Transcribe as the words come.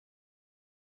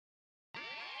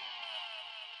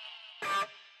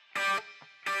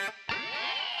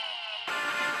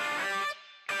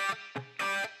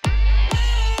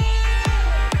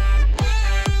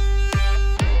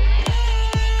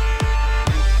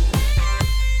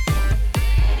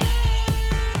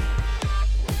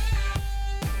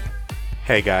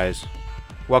Hey guys,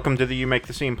 welcome to the You Make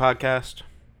the Scene podcast.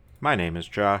 My name is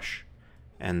Josh,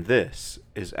 and this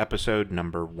is episode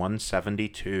number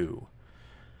 172.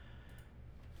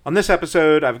 On this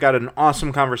episode, I've got an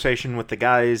awesome conversation with the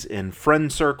guys in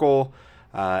Friend Circle,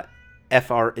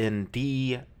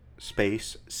 FRND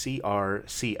space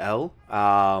CRCL.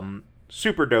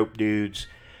 Super dope dudes,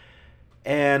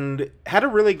 and had a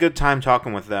really good time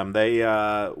talking with them. They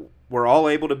were all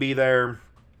able to be there,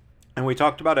 and we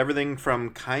talked about everything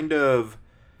from kind of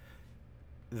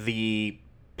the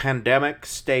pandemic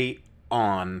state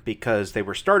on, because they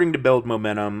were starting to build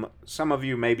momentum. Some of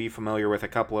you may be familiar with a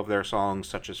couple of their songs,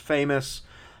 such as Famous.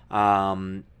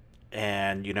 And,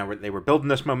 you know, they were building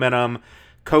this momentum.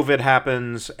 COVID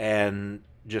happens and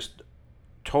just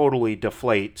totally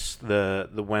deflates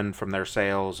the wind from their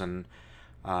sails and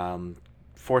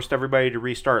forced everybody to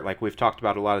restart, like we've talked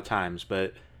about a lot of times.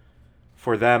 But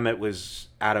for them, it was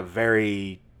at a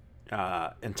very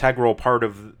integral part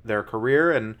of their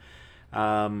career, and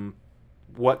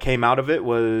what came out of it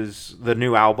was the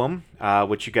new album,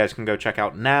 which you guys can go check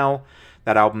out now.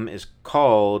 That album is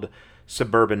called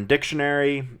Suburban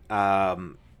Dictionary.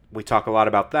 We talk a lot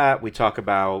about that. We talk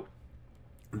about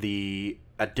the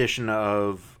addition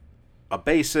of a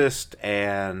bassist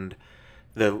and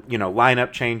the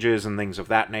lineup changes and things of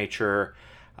that nature.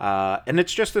 And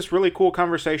it's just this really cool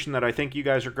conversation that I think you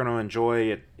guys are going to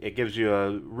enjoy. It gives you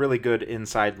a really good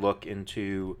inside look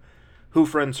into who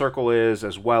Friend Circle is,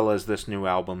 as well as this new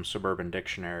album, Suburban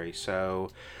Dictionary. So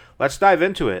let's dive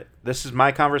into it. This is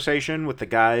my conversation with the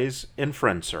guys in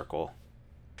Friend Circle.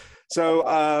 So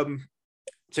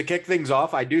to kick things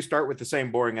off, I do start with the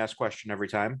same boring-ass question every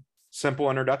time.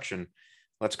 Simple introduction.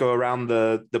 Let's go around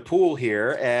the pool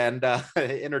here and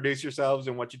introduce yourselves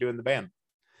and what you do in the band.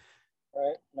 All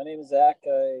right, my name is Zach.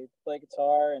 I play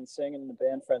guitar and sing in the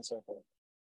band Friend Circle.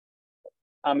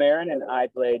 I'm Aaron, and I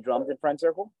play drums in Friend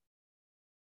Circle.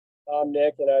 I'm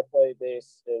Nick, and I play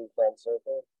bass in Friend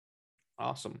Circle.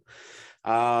 Awesome.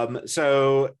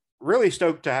 So really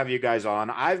stoked to have you guys on.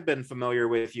 I've been familiar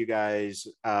with you guys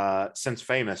since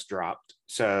Famous dropped.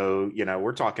 So,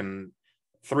 we're talking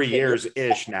 3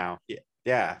 years-ish now.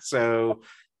 Yeah. So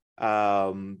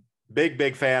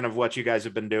big fan of what you guys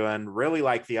have been doing. Really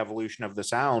like the evolution of the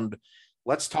sound.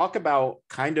 Let's talk about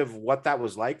kind of what that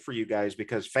was like for you guys,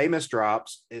 because Famous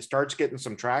drops, it starts getting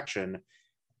some traction,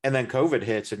 and then COVID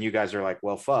hits and you guys are like,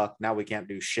 well, fuck, now we can't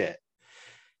do shit.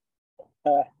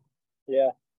 Yeah,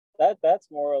 that's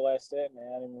more or less it,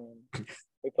 man. I mean,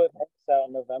 we put Famous out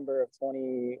in November of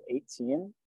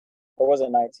 2018, or was it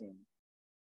 19?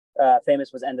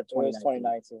 Famous was end of 2019. It was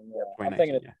 2019, yeah. 2019, I'm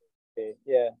thinking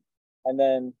yeah. And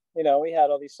then, we had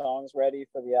all these songs ready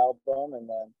for the album, and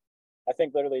then I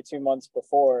think literally 2 months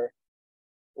before,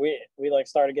 we like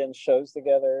started getting shows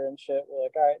together and shit. We're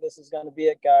like, all right, this is gonna be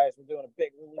it, guys. We're doing a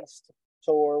big release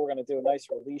tour. We're gonna do a nice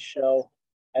release show,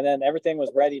 and then everything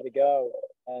was ready to go,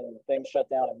 and things shut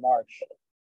down in March.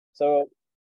 So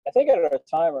I think at our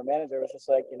time, our manager was just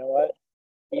like, you know what,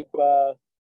 keep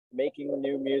making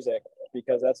new music,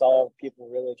 because that's all people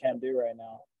really can do right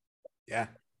now. Yeah.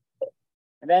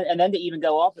 And then to even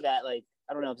go off of that, like,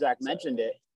 I don't know if Zach mentioned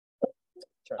it.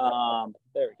 There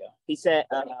we go. He said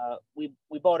we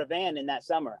bought a van in that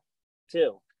summer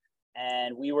too,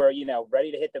 and we were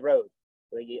ready to hit the road.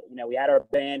 We had our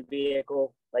band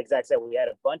vehicle, like Zach said. We had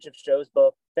a bunch of shows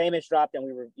booked. Famous dropped, and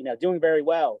we were doing very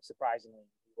well. Surprisingly,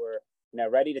 we were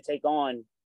ready to take on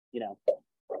a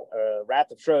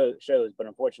raft of shows, but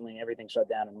unfortunately everything shut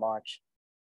down in March.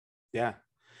 Yeah.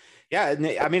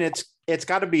 I mean, it's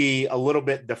got to be a little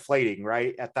bit deflating,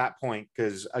 right, at that point,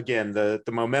 because again, the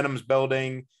momentum's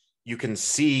building. You can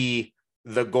see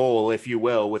the goal, if you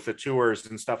will, with the tours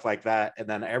and stuff like that, and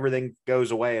then everything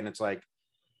goes away, and it's like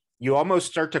you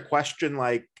almost start to question,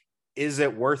 like, is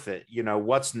it worth it?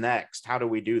 What's next? How do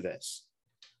we do this?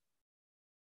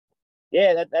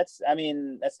 Yeah, that's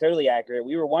totally accurate.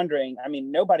 We were wondering. I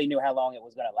mean, nobody knew how long it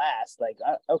was going to last. Like,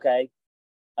 okay.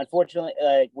 Unfortunately,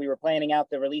 we were planning out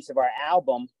the release of our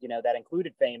album, that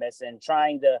included Famous, and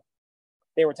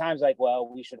there were times like, well,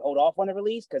 we should hold off on the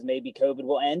release because maybe COVID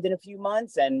will end in a few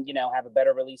months and, have a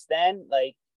better release then.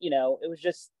 Like, it was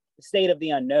just the state of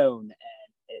the unknown,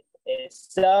 and it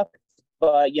sucked,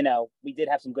 but, we did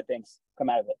have some good things come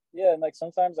out of it. Yeah. And like,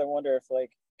 sometimes I wonder if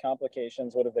like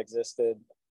complications would have existed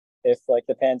if like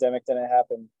the pandemic didn't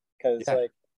happen, because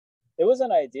like it was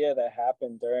an idea that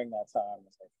happened during that time.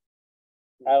 It's like,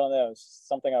 I don't know. It's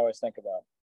something I always think about.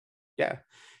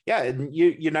 Yeah. And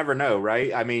you never know,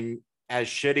 right? I mean, as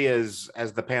shitty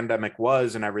as the pandemic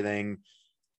was and everything,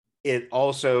 it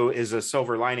also is a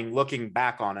silver lining looking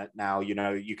back on it now.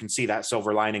 You can see that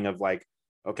silver lining of like,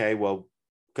 okay, well,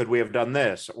 could we have done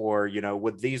this? Or,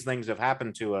 would these things have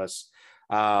happened to us?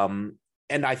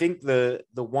 And I think the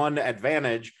one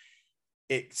advantage,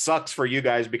 it sucks for you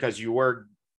guys because you were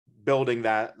building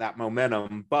that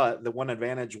momentum, but the one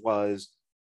advantage was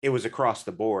it was across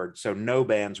the board. So no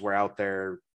bands were out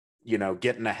there,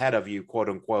 getting ahead of you, quote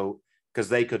unquote, because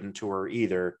they couldn't tour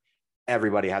either.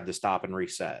 Everybody had to stop and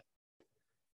reset.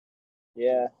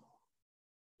 Yeah.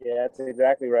 Yeah, that's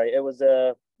exactly right. It was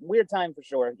a weird time for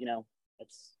sure.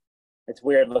 It's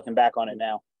weird looking back on it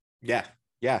now. Yeah.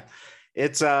 Yeah.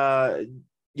 It's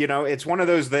it's one of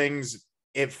those things.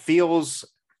 It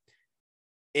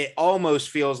almost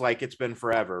feels like it's been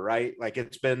forever, right? Like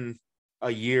it's been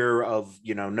a year of,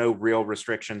 no real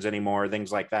restrictions anymore,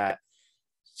 things like that.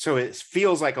 So it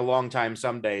feels like a long time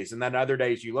some days. And then other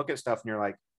days you look at stuff and you're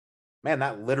like, man,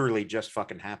 that literally just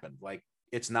fucking happened. Like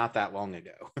it's not that long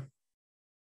ago.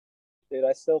 Dude,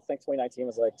 I still think 2019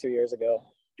 was like 2 years ago.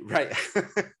 Right.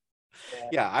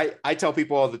 Yeah, I tell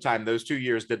people all the time, those 2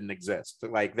 years didn't exist.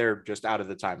 Like they're just out of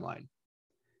the timeline.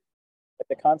 Like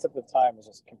the concept of time is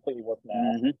just completely warped now.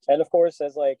 Mm-hmm. And of course,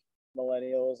 as like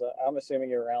millennials, I'm assuming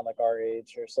you're around like our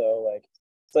age or so, like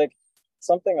it's like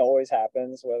something always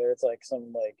happens, whether it's like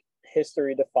some like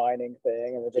history defining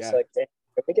thing, and we're just like, damn,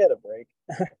 can we get a break?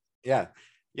 Yeah.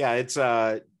 It's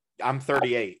I'm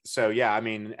 38. So yeah, I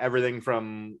mean, everything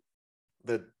from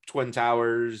the Twin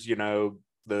Towers,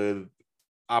 the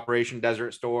Operation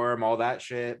Desert Storm, all that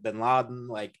shit, Bin Laden,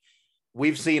 like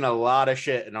we've seen a lot of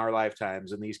shit in our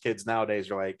lifetimes. And these kids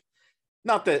nowadays are like,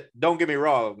 not that, don't get me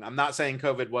wrong, I'm not saying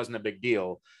COVID wasn't a big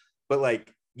deal, but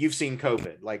like you've seen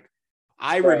COVID. Like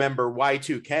I remember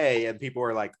Y2K and people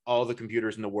were like, all the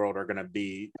computers in the world are going to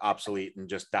be obsolete and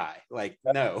just die. Like,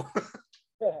 no.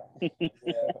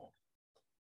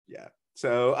 Yeah.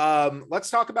 So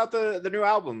let's talk about the new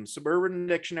album, Suburban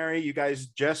Dictionary. You guys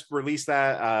just released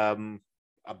that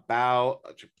about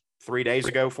 4 days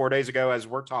ago, as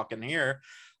we're talking here.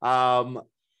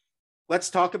 Let's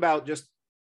talk about just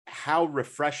how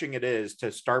refreshing it is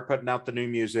to start putting out the new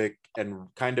music and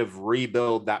kind of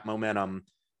rebuild that momentum.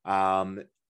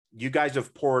 You guys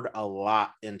have poured a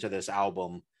lot into this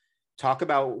album. Talk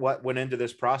about what went into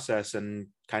this process and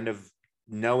kind of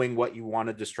knowing what you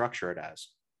wanted to structure it as.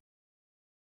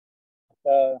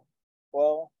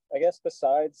 Well, I guess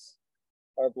besides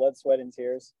our blood, sweat, and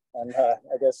tears, and I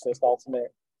guess just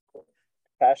ultimate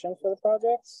passion for the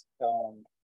projects,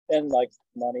 and like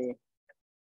money,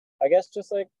 I guess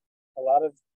just like a lot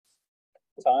of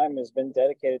time has been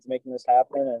dedicated to making this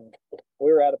happen. And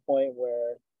we were at a point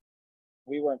where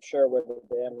we weren't sure where the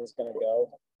band was going to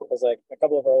go, because like a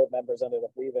couple of our old members ended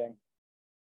up leaving.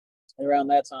 And around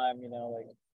that time,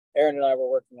 like Aaron and I were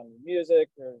working on the music,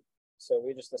 so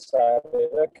we just decided,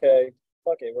 okay,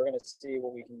 fuck it, we're going to see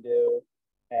what we can do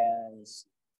and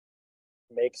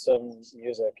make some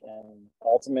music. And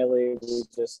ultimately, we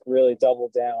just really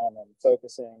doubled down on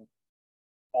focusing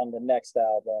on the next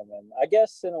album. And I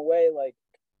guess in a way, like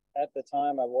at the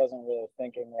time, I wasn't really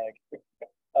thinking like,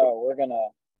 oh, we're going to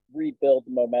rebuild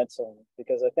the momentum,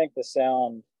 because I think the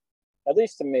sound, at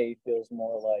least to me, feels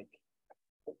more like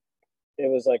it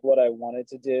was like what I wanted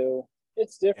to do.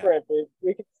 It's different, but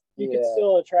you could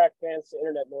still attract fans to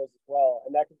internet noise as well,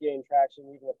 and that could gain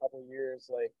traction even a couple of years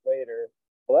like later.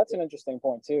 Well, that's an interesting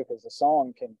point too, because the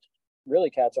song can really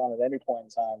catch on at any point in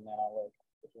time now. Like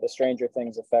the Stranger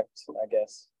Things effect, I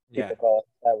guess people call it,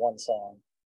 that one song.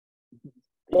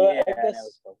 But yeah, I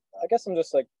guess I'm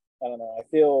just like, I don't know, I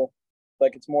feel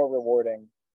like it's more rewarding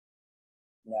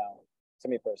now to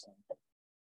me personally.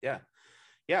 Yeah.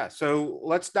 So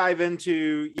let's dive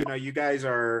into, you guys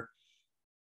are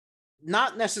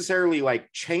not necessarily like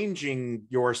changing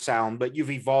your sound, but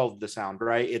you've evolved the sound,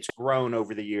 right? It's grown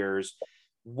over the years.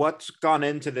 What's gone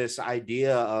into this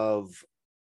idea of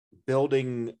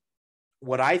building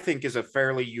what I think is a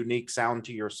fairly unique sound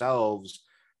to yourselves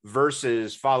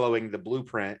versus following the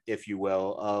blueprint, if you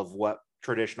will, of what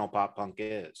traditional pop punk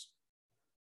is?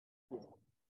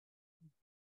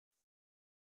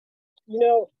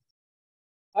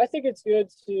 I think it's good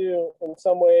to, in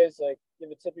some ways, like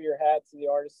give a tip of your hat to the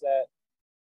artists that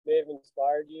may have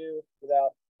inspired you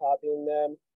without copying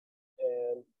them.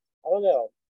 And I don't know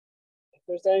if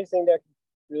there's anything that could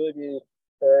really be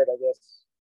heard. I guess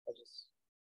I just,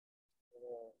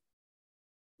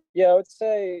 I would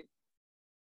say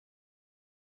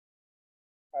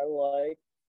I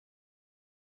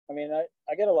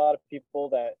get a lot of people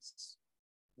that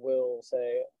will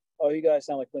say, "Oh, you guys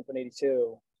sound like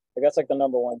Blink-182." Like that's like the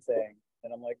number one thing,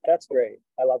 and I'm like, "That's great.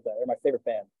 I love that. They're my favorite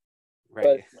band."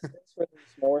 Right. But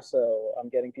it's more so, I'm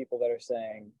getting people that are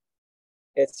saying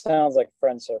it sounds like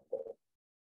Friend Circle,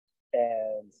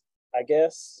 and I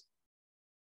guess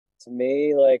to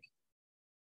me, like,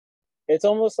 it's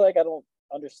almost like I don't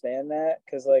understand that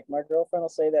because like my girlfriend will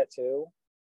say that too.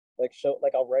 Like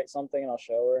I'll write something and I'll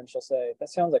show her and she'll say, that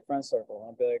sounds like friend circle. And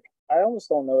I'll be like, I almost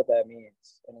don't know what that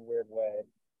means in a weird way.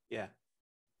 Yeah.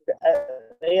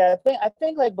 Yeah, I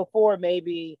think like before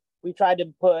maybe we tried to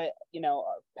put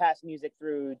past music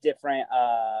through different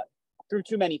through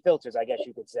too many filters, I guess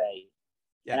you could say.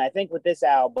 Yeah. And I think with this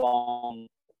album,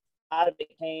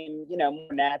 it came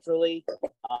more naturally.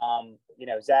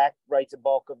 Zach writes a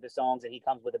bulk of the songs and he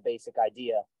comes with a basic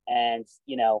idea, and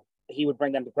he would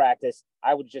bring them to practice.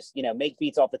 I would just make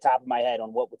beats off the top of my head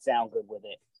on what would sound good with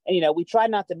it. And we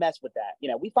tried not to mess with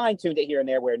that. We fine-tuned it here and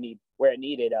there where it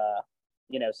needed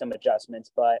some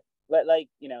adjustments. But a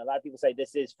lot of people say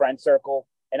this is friend circle,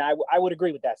 and I would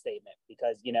agree with that statement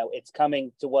because it's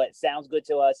coming to what sounds good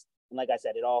to us, and like I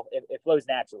said, it flows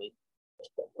naturally.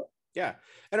 Yeah.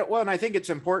 And I think it's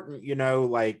important,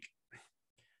 like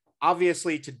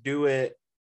obviously to do it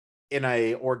in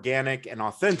a organic and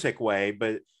authentic way,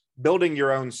 but building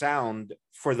your own sound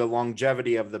for the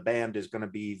longevity of the band is going to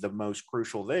be the most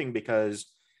crucial thing,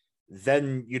 because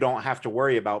then you don't have to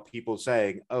worry about people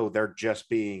saying, oh, they're just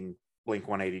being Blink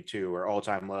 182 or All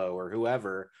Time Low or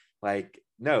whoever. Like,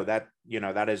 no, that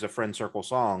is a friend circle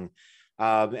song.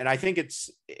 And I think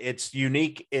it's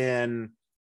unique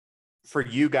for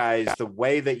you guys, the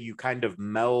way that you kind of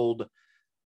meld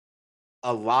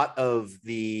a lot of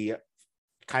the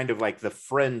kind of like the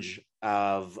fringe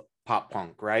of pop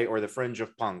punk, right? Or the fringe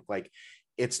of punk. Like,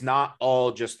 it's not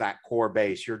all just that core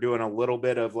bass. You're doing a little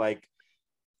bit of like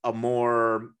a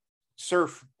more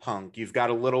surf punk. You've got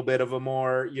a little bit of a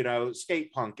more,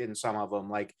 skate punk in some of them.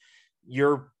 Like,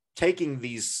 you're taking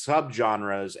these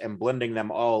subgenres and blending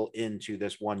them all into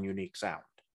this one unique sound.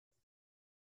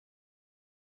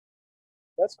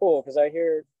 That's cool because I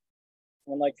hear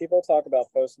when like people talk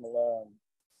about Post Malone,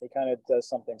 he kind of does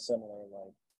something similar.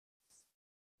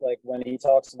 Like when he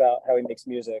talks about how he makes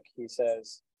music, he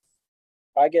says,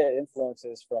 I get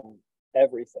influences from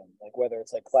everything, like whether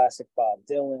it's like classic Bob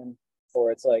Dylan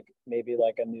or it's like maybe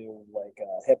like a new like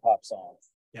hip hop song.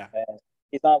 Yeah. And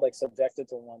he's not like subjected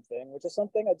to one thing, which is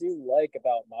something I do like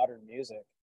about modern music.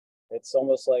 It's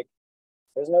almost like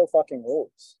there's no fucking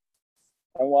rules.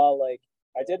 And while like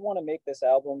I did want to make this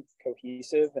album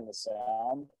cohesive in the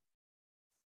sound,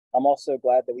 I'm also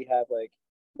glad that we have like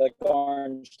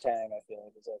Orange Tang. I feel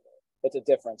like it's a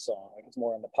different song. Like it's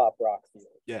more in the pop rock field.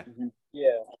 Yeah. Mm-hmm.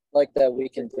 Yeah, like that we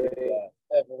can do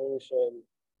evolution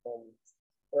from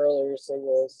earlier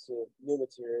singles to new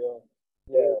material.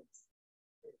 Yeah.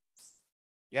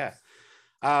 Yeah.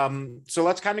 So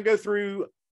let's kind of go through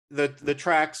the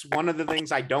tracks. One of the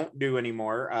things I don't do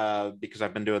anymore, because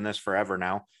I've been doing this forever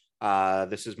now.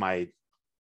 This is my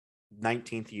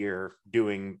 19th year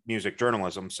doing music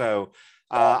journalism. So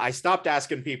I stopped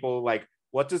asking people like,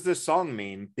 what does this song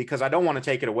mean? Because I don't want to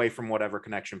take it away from whatever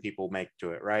connection people make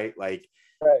to it, right? Like,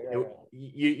 right.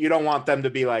 You don't want them to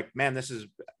be like, man, this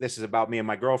is about me and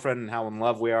my girlfriend and how in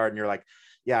love we are. And you're like,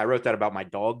 yeah, I wrote that about my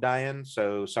dog dying.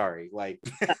 So sorry. Like,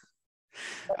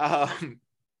 but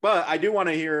I do want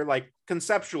to hear like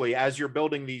conceptually as you're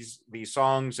building these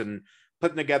songs and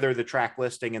putting together the track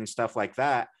listing and stuff like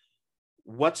that.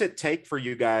 What's it take for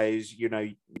you guys? You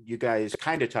guys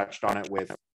kind of touched on it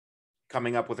with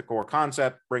coming up with a core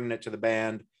concept, bringing it to the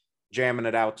band, jamming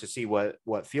it out to see what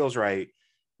feels right.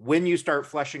 When you start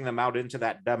fleshing them out into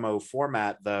that demo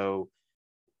format, though,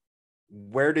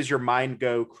 where does your mind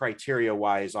go criteria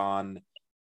wise on,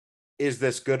 is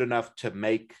this good enough to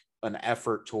make an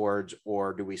effort towards,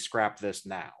 or do we scrap this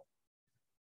now?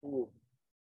 Hard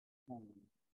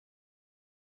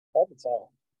to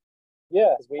tell.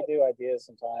 Yeah, because we do ideas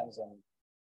sometimes, and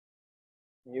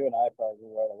you and I probably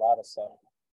wrote a lot of stuff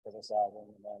for this album.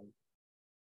 And then,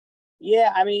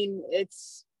 yeah, I mean,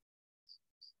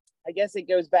 I guess it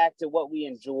goes back to what we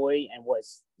enjoy and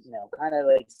what's kind of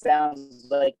like sounds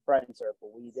like friend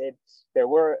circle. There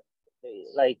were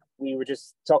like we were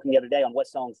just talking the other day on what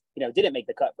songs didn't make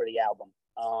the cut for the album,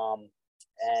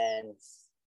 and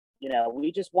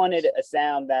we just wanted a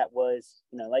sound that was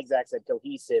like Zach said,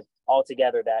 cohesive all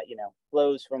together, that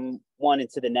flows from one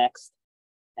into the next.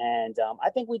 And I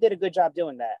think we did a good job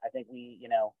doing that. I think we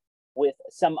with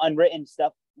some unwritten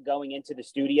stuff going into the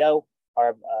studio,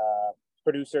 our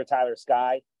producer Tyler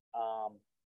Sky,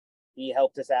 he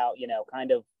helped us out,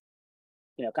 kind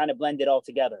of blend it all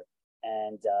together.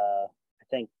 And I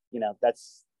think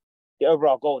that's the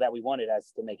overall goal that we wanted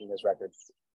as to making this record.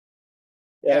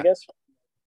 Yeah, I guess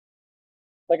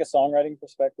like a songwriting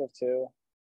perspective too.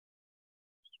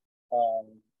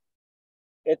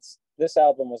 This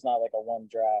album was not like a one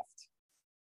draft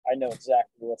I know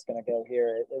exactly what's going to go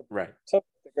here. It Right. took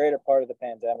the greater part of the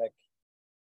pandemic,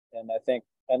 and I think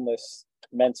endless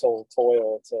mental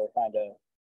toil to kind of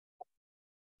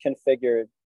configure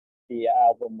the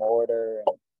album order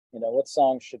and what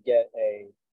songs should get a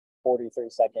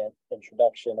 43-second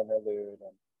introduction interlude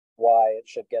and why it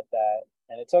should get that.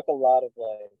 And it took a lot of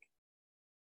like,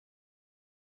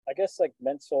 I guess like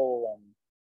mental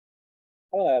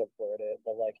I don't know how to word it,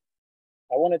 but like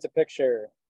I wanted to picture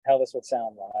how this would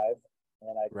sound live,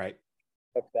 and I Right.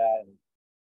 took that and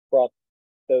brought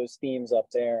those themes up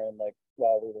there. And like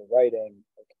while we were writing,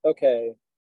 like, okay,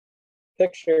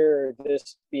 picture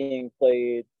this being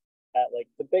played at like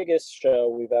the biggest show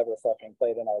we've ever fucking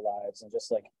played in our lives, and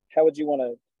just like how would you want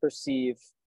to perceive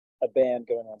a band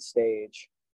going on stage?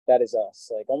 That is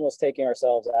us, like almost taking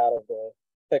ourselves out of the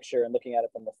picture and looking at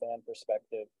it from the fan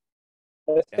perspective.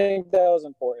 I think that was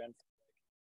important.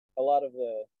 A lot of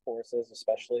the choruses,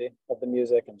 especially of the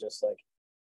music, and just like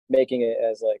making it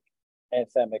as like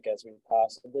anthemic as we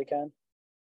possibly can,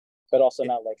 but also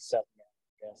not like selling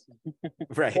it, I guess.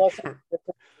 Right. Plus, it's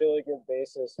a really good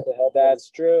bassist to help. That's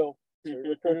true. We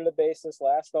recruited a bassist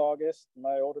last August,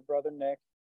 my older brother Nick.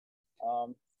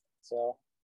 So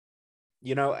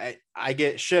I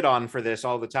get shit on for this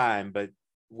all the time, but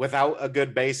without a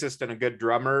good bassist and a good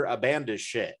drummer, a band is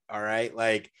shit. All right.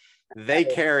 Like they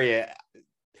carry it.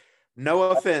 No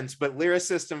offense, but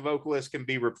lyricist and vocalist can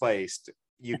be replaced.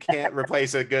 You can't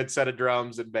replace a good set of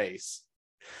drums and bass.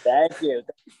 Thank you.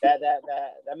 That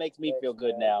makes me feel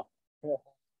good now.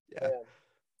 Yeah.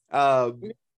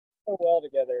 We so well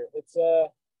together. It's I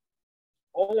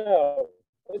don't know.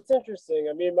 It's interesting.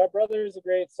 I mean, my brother is a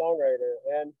great songwriter,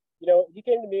 and he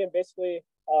came to me and basically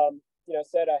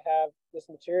said, I have this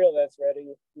material that's ready.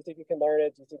 Do you think you can learn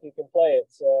it? Do you think you can play it?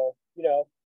 So,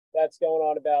 that's going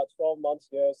on about 12 months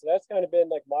ago. So that's kind of been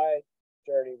like my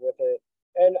journey with it.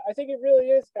 And I think it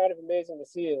really is kind of amazing to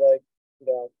see like,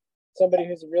 somebody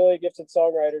who's a really gifted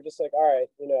songwriter, just like, all right,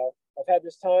 I've had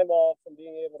this time off from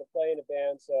being able to play in a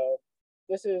band. So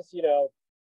this is,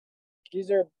 these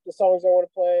are the songs I want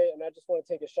to play, and I just want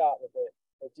to take a shot with it.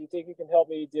 Like, do you think you can help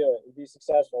me do it and be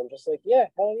successful? I'm just like, yeah,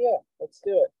 hell yeah, let's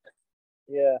do it.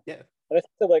 Yeah. Yeah. And I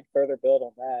think to like further build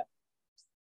on that,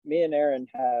 me and Aaron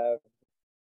have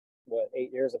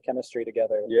 8 years of chemistry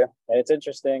together. Yeah. And it's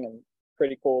interesting and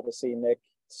pretty cool to see Nick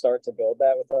start to build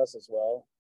that with us as well.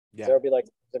 Yeah. There'll be like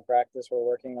in practice, we're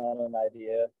working on an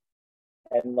idea,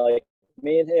 and like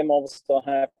me and him almost don't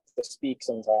have to speak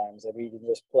sometimes. Like we can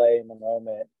just play in the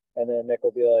moment, and then Nick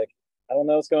will be like, I don't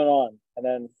know what's going on. And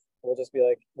then we'll just be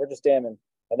like, we're just jamming.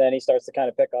 And then he starts to kind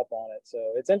of pick up on it. So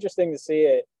it's interesting to see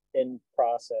it in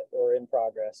process or in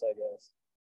progress, I guess.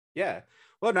 Yeah.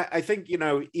 Well, I think,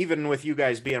 even with you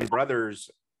guys being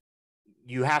brothers,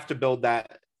 you have to build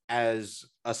that as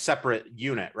a separate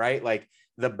unit, right? Like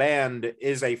the band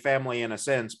is a family in a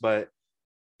sense, but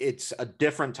it's a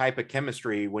different type of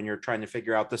chemistry when you're trying to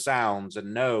figure out the sounds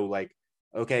and know like,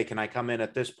 okay, can I come in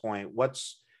at this point?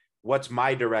 What's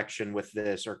my direction with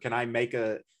this? Or can I make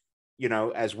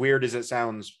as weird as it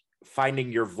sounds,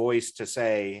 finding your voice to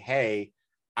say, hey,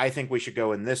 I think we should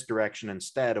go in this direction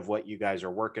instead of what you guys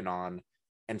are working on,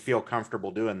 and feel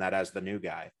comfortable doing that as the new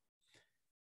guy.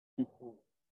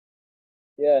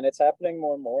 Yeah, and it's happening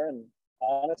more and more. And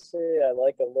honestly, I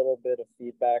like a little bit of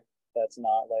feedback that's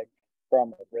not like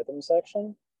from the rhythm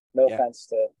section. No offense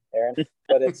to Aaron,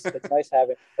 but it's nice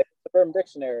having like the Suburban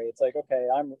Dictionary. It's like, okay,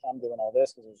 I'm doing all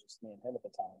this because it was just me and him at the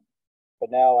time.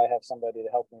 But now I have somebody to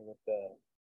help me with the,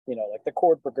 like the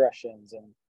chord progressions and,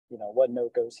 what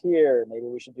note goes here. Maybe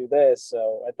we should do this.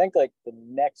 So I think like the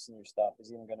next new stuff is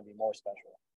even going to be more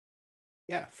special.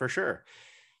 Yeah, for sure.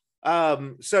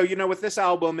 So, with this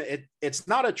album, it's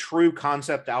not a true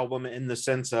concept album in the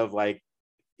sense of like,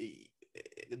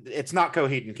 it's not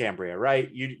Coheed and Cambria, right?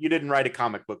 You didn't write a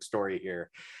comic book story here.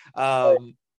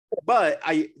 But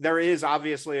there is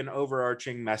obviously an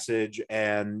overarching message,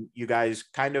 and you guys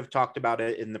kind of talked about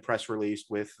it in the press release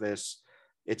with this.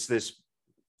 It's this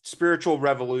spiritual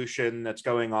revolution that's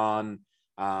going on,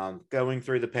 going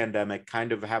through the pandemic,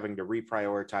 kind of having to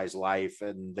reprioritize life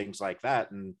and things like that,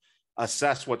 and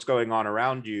assess what's going on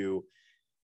around you.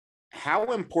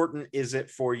 How important is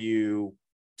it for you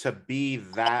to be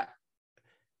that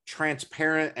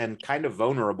transparent and kind of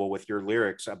vulnerable with your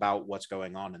lyrics about what's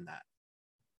going on in that?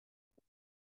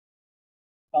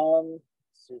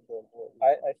 Super important.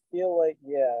 I feel like,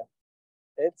 yeah,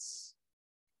 it's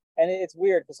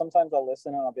weird because sometimes I'll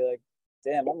listen and I'll be like,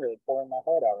 damn, I'm really pouring my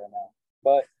heart out right now.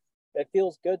 But it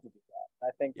feels good to do that.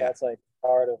 I think that's like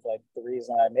part of like the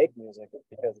reason I make music,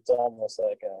 because it's almost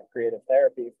like a creative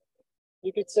therapy.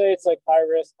 You could say it's like high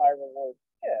risk, high reward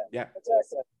Yeah, Yeah.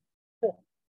 exactly.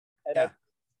 And Yeah.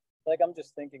 I'm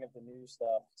just thinking of the new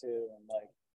stuff too, and like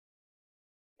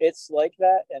it's like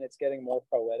that, and it's getting more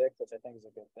poetic, which I think is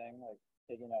a good thing. Like,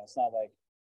 it's not like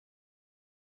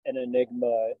an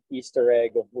enigma Easter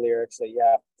egg of lyrics that you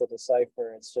have to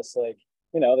decipher. It's just like,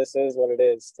 this is what it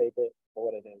is. Take it for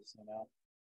what it is.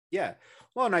 Yeah.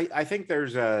 Well, and I think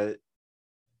there's a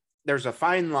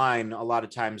fine line a lot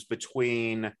of times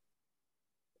between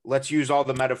let's use all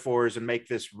the metaphors and make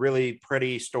this really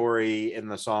pretty story in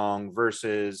the song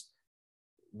versus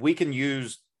we can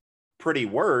use pretty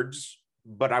words,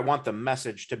 but I want the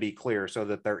message to be clear so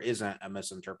that there isn't a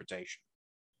misinterpretation.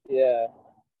 Yeah.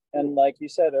 And like you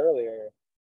said earlier,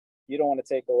 you don't want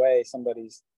to take away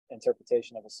somebody's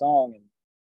interpretation of a song. And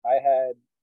I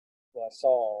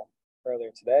saw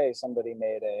earlier today, somebody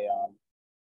made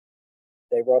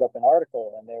they wrote up an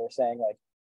article and they were saying like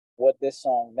what this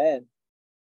song meant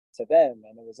to them.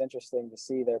 And it was interesting to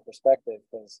see their perspective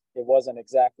because it wasn't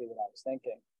exactly what I was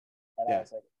thinking. And I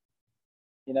was like,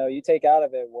 you take out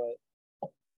of it what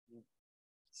you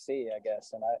see, I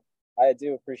guess. And I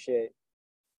do appreciate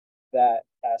that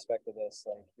aspect of this.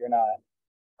 Like, you're not,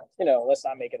 let's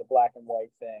not make it a black and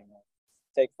white thing.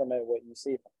 Take from it what you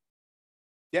see.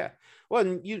 Yeah. Well,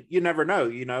 and you never know,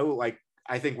 like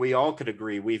I think we all could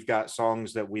agree we've got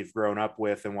songs that we've grown up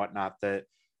with and whatnot that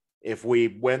if we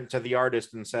went to the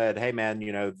artist and said, hey man,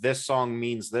 this song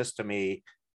means this to me,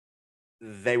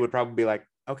 they would probably be like,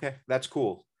 okay, that's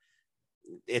cool.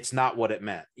 It's not what it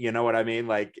meant. You know what I mean?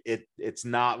 Like it's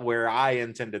not where I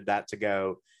intended that to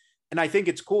go. And I think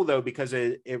it's cool though, because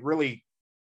it really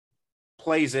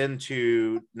plays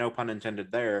into, no pun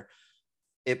intended there,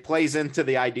 it plays into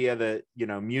the idea that,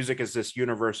 music is this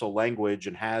universal language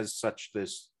and has such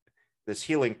this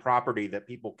healing property that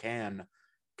people can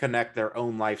connect their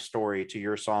own life story to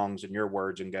your songs and your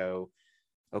words and go,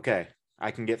 okay, I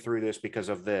can get through this because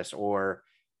of this, or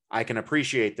I can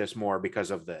appreciate this more because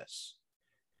of this.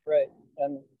 Right.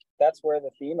 And that's where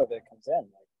the theme of it comes in.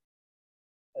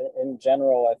 Like, in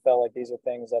general, I felt like these are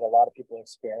things that a lot of people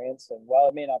experience. And while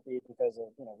it may not be because of,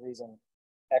 reason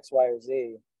X, Y, or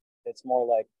Z, it's more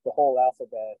like the whole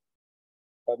alphabet.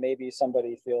 But maybe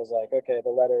somebody feels like, okay, the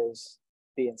letters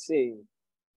B and C,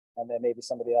 and then maybe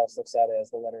somebody else looks at it as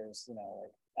the letters,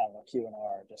 like, I don't know, Q and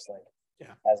R, just like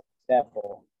as an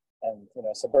example. And,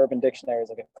 Suburban Dictionary is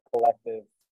like a collective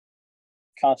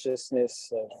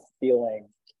consciousness of feeling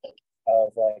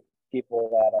of like people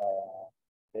that are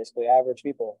basically average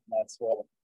people. And that's what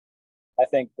I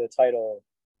think the title,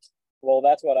 well,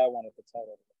 that's what I wanted the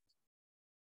title.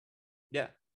 Yeah.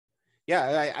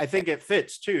 Yeah, I think it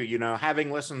fits too.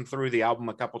 Having listened through the album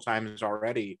a couple times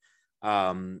already,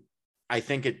 I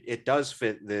think it does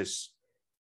fit this,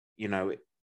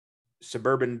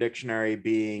 Suburban Dictionary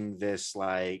being this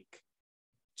like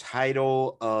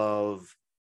title of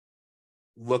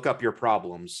look up your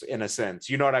problems in a sense.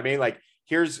 You know what I mean? Like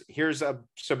here's a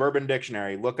Suburban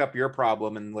Dictionary, look up your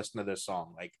problem and listen to this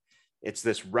song. Like it's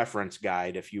this reference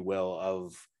guide, if you will,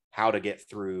 of how to get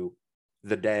through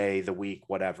the day, the week,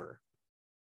 whatever.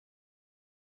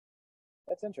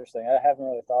 That's interesting. I haven't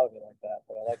really thought of it like that,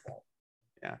 but I like that.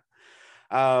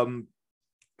 Yeah.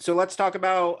 So let's talk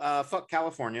about Fuck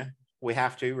California. We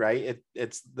have to, right?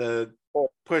 It's the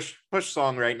push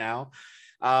song right now.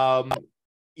 As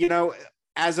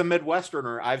a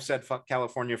Midwesterner, I've said fuck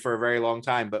California for a very long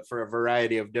time, but for a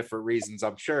variety of different reasons,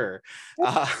 I'm sure.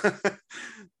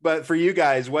 But for you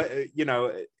guys, what,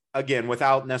 again,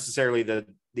 without necessarily the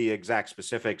exact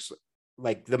specifics,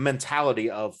 like the mentality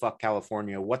of fuck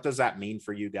California, what does that mean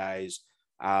for you guys?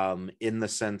 In the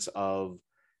sense of,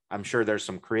 I'm sure there's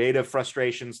some creative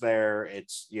frustrations there.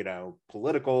 It's,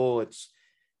 political, it's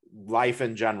life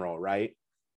in general, right?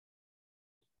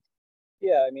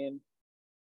 Yeah, I mean,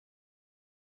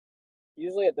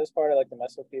 usually at this part, I like to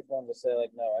mess with people and just say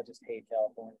like, no, I just hate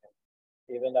California,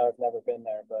 even though I've never been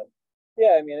there. But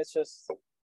yeah, I mean, it's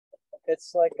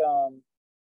like,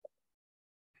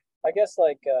 I guess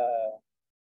like,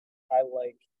 I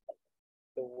like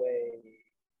the way,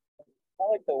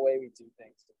 we do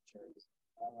things in church.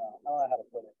 I don't know how to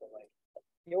put it, but like,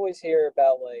 you always hear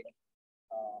about like,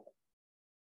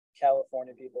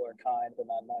 California people are kind but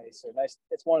not nice, or nice.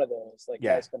 It's one of those like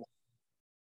nice but not,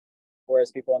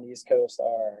 whereas people on the East Coast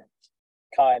are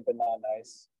kind but not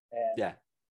nice. And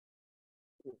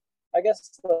I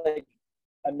guess like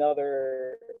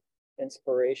another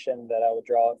inspiration that I would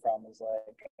draw it from is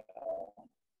like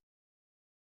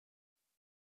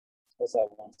what's that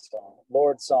one song?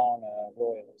 Lord song,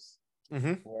 Royals,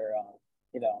 where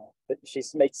she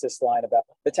makes this line about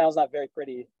the town's not very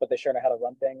pretty, but they sure know how to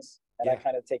run things. And I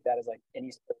kind of take that as like an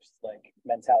East Coast like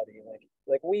mentality.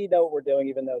 Like we know what we're doing,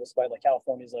 even though despite like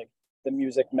California's like the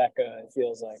music mecca, it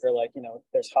feels like, or like,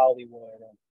 there's Hollywood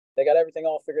and they got everything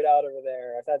all figured out over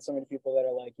there. I've had so many people that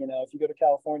are like, if you go to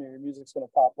California, your music's going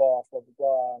to pop off, blah, blah,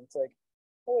 blah. And it's like,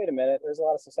 oh, wait a minute. There's a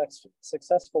lot of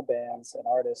successful bands and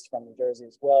artists from New Jersey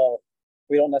as well.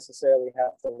 We don't necessarily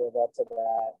have to live up to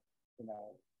that,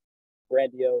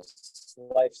 grandiose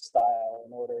lifestyle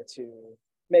in order to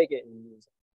make it in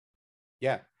music.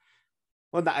 Yeah.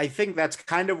 Well, I think that's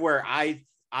kind of where I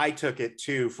took it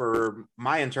too for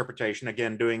my interpretation.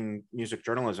 Again, doing music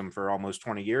journalism for almost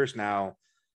 20 years now,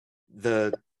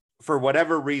 for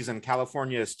whatever reason,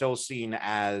 California is still seen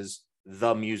as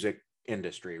the music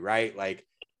industry, right? Like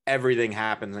everything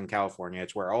happens in California.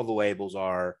 It's where all the labels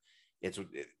are.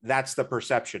 That's the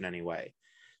perception anyway.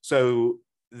 So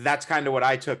that's kind of what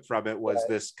I took from it, was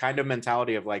this kind of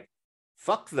mentality of like,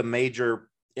 fuck the major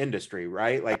industry,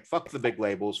 right? Like fuck the big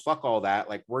labels, fuck all that.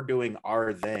 Like we're doing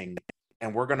our thing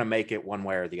and we're going to make it one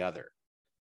way or the other.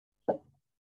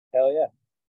 Hell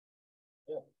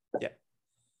yeah. Yeah.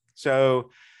 So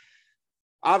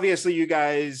obviously you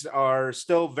guys are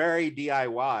still very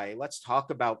DIY. Let's talk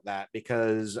about that,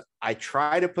 because I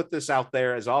try to put this out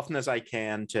there as often as I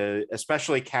can to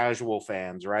especially casual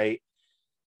fans, right?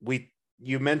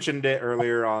 You mentioned it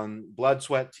earlier on, blood,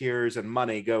 sweat, tears, and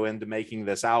money go into making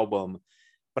this album,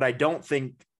 but I don't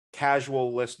think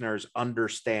casual listeners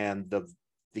understand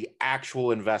the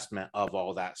actual investment of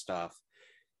all that stuff.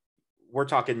 We're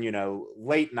talking,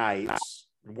 late nights,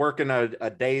 working a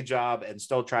day job and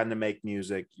still trying to make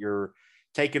music. You're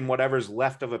taking whatever's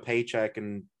left of a paycheck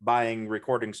and buying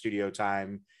recording studio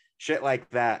time, shit like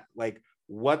that. Like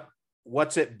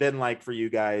what's it been like for you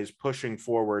guys pushing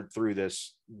forward through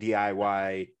this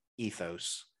DIY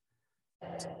ethos?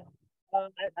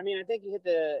 I mean, I think you hit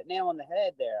the nail on the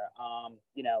head there.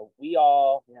 We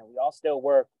all still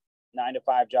work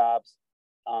 9-to-5 jobs.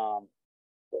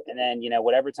 And then,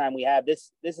 whatever time we have,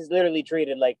 this is literally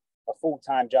treated like a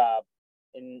full-time job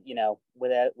in,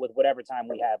 with whatever time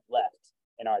we have left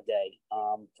in our day.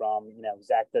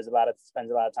 Zach spends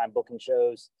a lot of time booking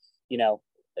shows.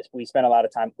 We spend a lot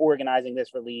of time organizing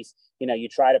this release. You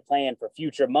try to plan for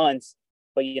future months,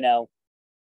 but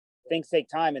things take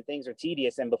time and things are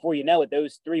tedious, and before you know it,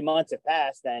 those 3 months have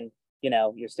passed and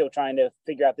you're still trying to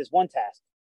figure out this one task.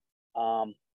 A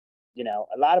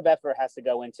lot of effort has to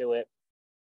go into it.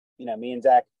 Me and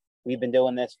Zach, we've been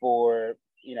doing this for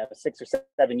 6 or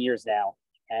 7 years now,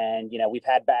 and we've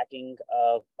had backing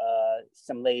of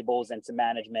some labels and some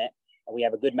management, and we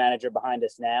have a good manager behind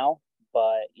us now,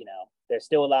 but there's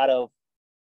still a lot of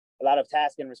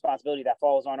task and responsibility that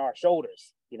falls on our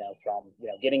shoulders, from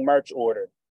getting merch ordered,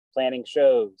 planning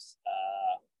shows,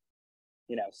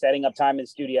 setting up time in the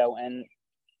studio. And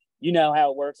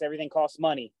how it works. Everything costs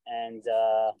money, and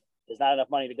there's not enough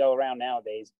money to go around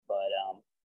nowadays, but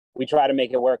we try to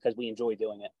make it work because we enjoy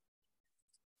doing it.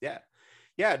 Yeah.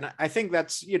 And I think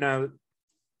that's,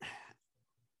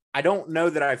 I don't know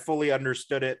that I fully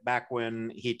understood it back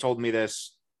when he told me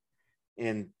this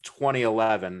in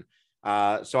 2011.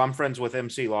 So I'm friends with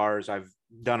MC Lars. I've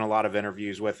done a lot of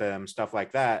interviews with him, stuff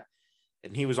like that.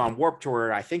 And he was on Warped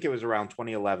Tour, I think it was around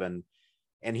 2011.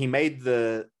 And he made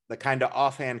the kind of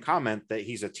offhand comment that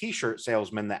he's a t-shirt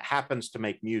salesman that happens to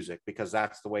make music, because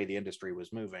that's the way the industry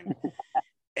was moving.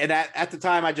 And at the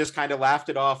time, I just kind of laughed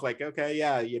it off like, okay,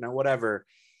 yeah, whatever.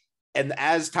 And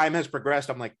as time has progressed,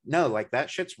 I'm like, no, like that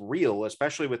shit's real,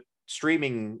 especially with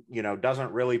streaming,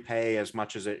 doesn't really pay as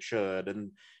much as it should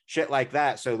and shit like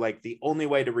that. So like the only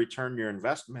way to return your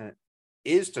investment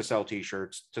is to sell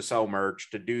t-shirts, to sell merch,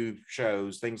 to do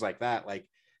shows, things like that. Like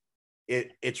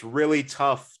it's really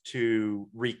tough to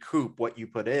recoup what you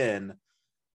put in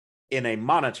a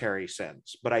monetary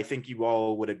sense. But I think you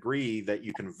all would agree that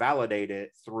you can validate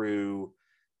it through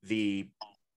the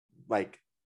like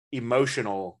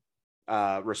emotional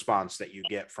response that you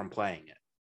get from playing it.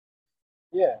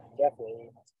 Yeah,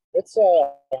 definitely. It's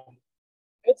a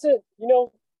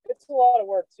lot of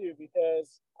work too,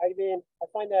 because I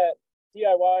find that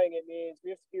DIYing it means we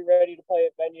have to be ready to play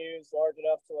at venues large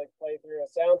enough to like play through a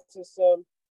sound system,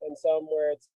 and some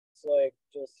where it's like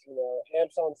just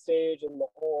amps on stage and the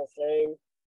whole thing.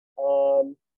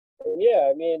 And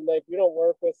yeah, like we don't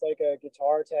work with like a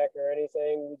guitar tech or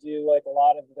anything. We do like a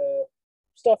lot of the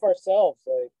stuff ourselves.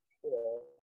 Like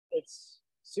it's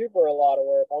super a lot of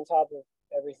work on top of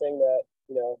everything that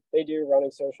they do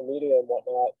running social media and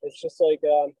whatnot. It's just like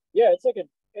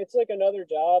it's like another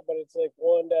job, but it's like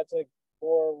one that's like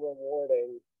more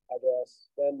rewarding, I guess,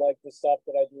 than like the stuff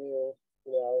that I do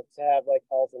you know, to have like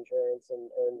health insurance and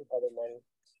earn other money.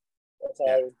 That's how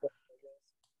Yeah. I would put it,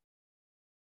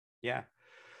 Yeah.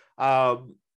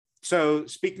 So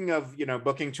speaking of, you know,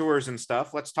 booking tours and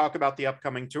stuff, let's talk about the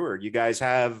upcoming tour. You guys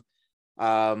have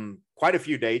quite a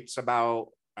few dates, about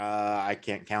I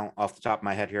can't count off the top of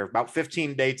my head here, about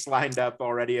 15 dates lined up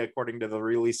already according to the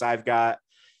release I've got.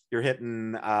 You're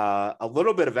hitting a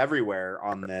little bit of everywhere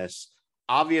on this.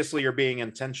 Obviously you're being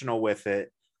intentional with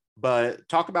it, but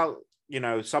talk about, you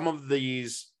know, some of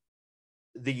these,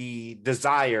 the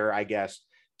desire, I guess,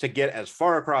 to get as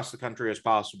far across the country as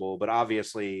possible, but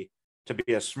obviously to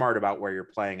be as smart about where you're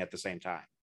playing at the same time.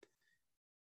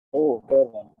 Oh, good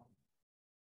one.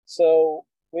 So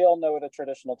we all know what a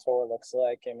traditional tour looks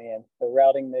like. I mean, the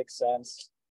routing makes sense,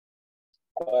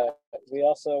 but we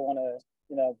also want to,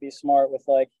 you know, be smart with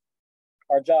like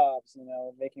our jobs, you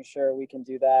know, making sure we can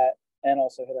do that and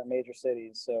also hit our major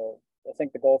cities. So I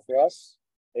think the goal for us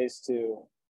is to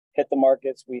hit the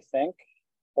markets we think,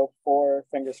 hope for,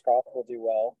 fingers crossed, we'll do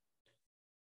well.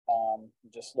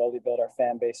 Just slowly build our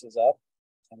fan bases up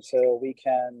until we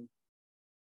can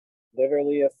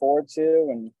literally afford to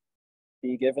and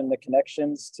be given the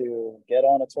connections to get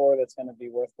on a tour that's going to be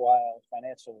worthwhile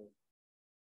financially.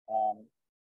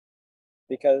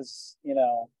 Because, you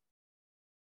know,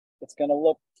 it's going to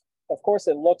look, of course,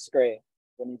 it looks great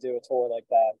when you do a tour like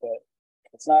that, but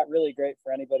it's not really great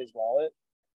for anybody's wallet.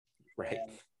 Right.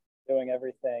 And doing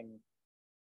everything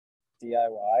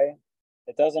DIY,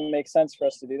 it doesn't make sense for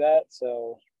us to do that.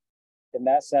 So, in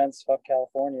that sense, fuck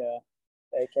California,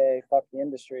 aka fuck the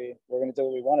industry. We're going to do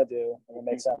what we want to do, and it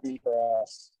makes sense for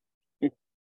us.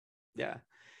 Yeah.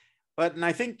 But, and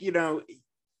I think, you know,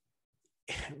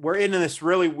 we're in this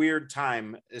really weird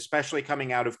time, especially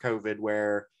coming out of COVID,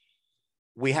 where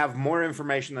we have more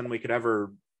information than we could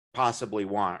ever possibly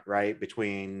want, right?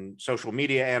 Between social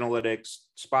media analytics,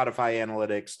 Spotify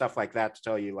analytics, stuff like that, to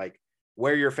tell you like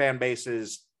where your fan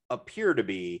bases appear to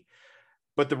be.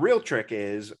 But the real trick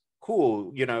is,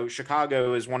 cool, you know,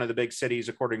 Chicago is one of the big cities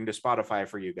according to Spotify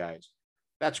for you guys.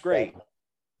 That's great.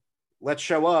 Let's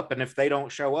show up. And if they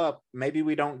don't show up, maybe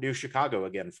we don't do Chicago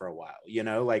again for a while. You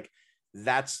know, like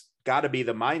that's got to be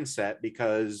the mindset,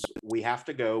 because we have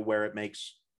to go where it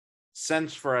makes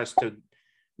sense for us to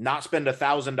not spend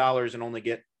 $1,000 and only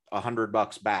get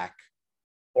 $100 back.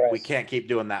 Right. We can't keep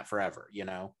doing that forever, you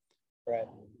know? Right.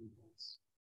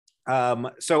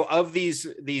 So of these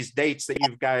dates that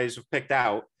you guys have picked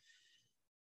out,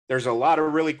 there's a lot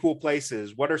of really cool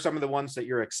places. What are some of the ones that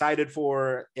you're excited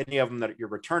for? Any of them that you're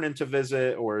returning to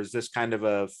visit, or is this kind of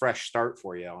a fresh start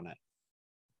for you on it?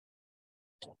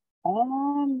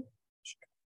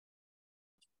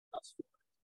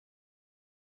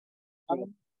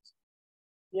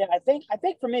 Yeah, I think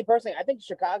for me personally, I think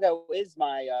Chicago is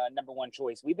my number one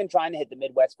choice. We've been trying to hit the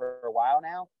Midwest for a while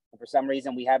now, and for some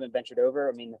reason we haven't ventured over.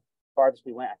 I mean, the farthest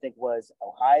we went, I think, was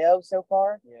Ohio so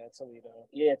far. Yeah, Toledo.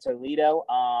 Yeah, Toledo.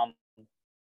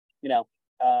 You know,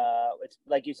 it's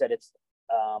like you said, it's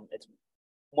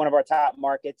one of our top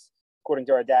markets according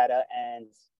to our data, and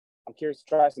I'm curious to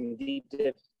try some deep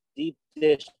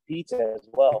dish pizza as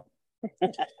well.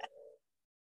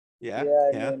 Yeah.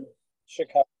 I mean,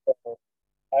 Chicago.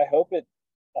 I hope it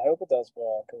does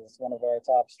well, because it's one of our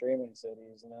top streaming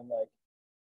cities, and then like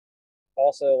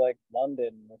also like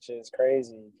London, which is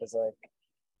crazy because like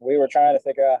we were trying to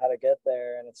figure out how to get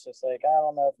there, and it's just like I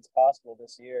don't know if it's possible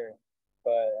this year,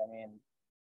 but I mean,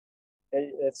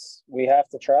 it's we have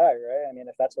to try, right? I mean,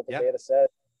 if that's what the data said,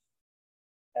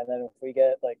 and then if we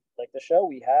get like the show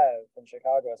we have in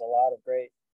Chicago has a lot of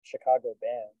great Chicago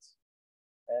bands,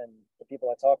 and the people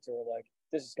I talk to are like,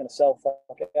 this is going to sell fuck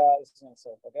out. This is going to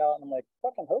sell fuck out. And I'm like,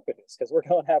 fucking hope it is, because we're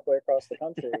going halfway across the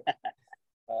country.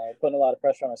 Putting a lot of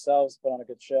pressure on ourselves, put on a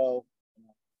good show.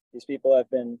 These people have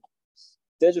been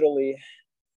digitally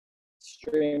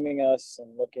streaming us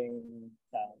and looking,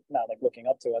 not like looking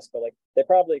up to us, but like they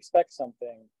probably expect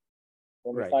something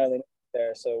when we finally get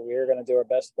there. So we're going to do our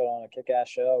best to put on a kick-ass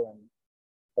show, and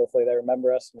hopefully they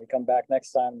remember us when we come back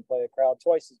next time and play a crowd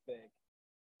twice as big,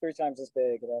 3 times as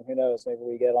big, and then who knows, maybe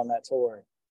we get on that tour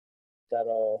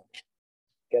that'll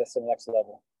get us to the next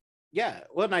level. Yeah,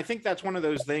 well, and I think that's one of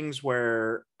those things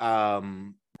where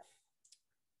I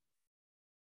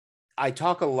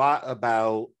talk a lot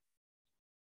about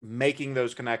making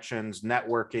those connections,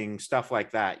 networking, stuff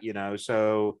like that, you know.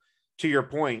 So to your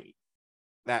point,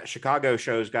 that Chicago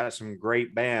show's got some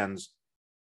great bands.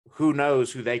 Who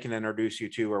knows who they can introduce you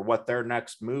to or what their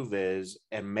next move is,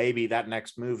 and maybe that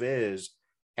next move is,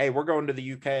 hey, we're going to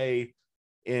the UK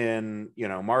in, you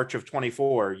know, March of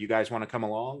 24. You guys want to come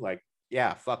along? Like,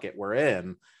 yeah, fuck it, we're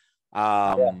in.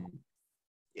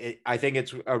 I think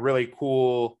it's a really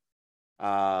cool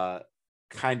kind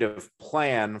of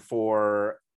plan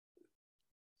for,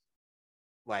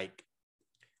 like,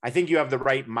 I think you have the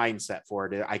right mindset for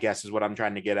it, I guess is what I'm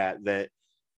trying to get at, that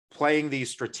playing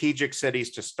these strategic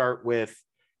cities to start with,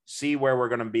 see where we're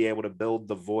going to be able to build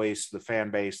the voice, the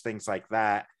fan base, things like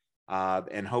that,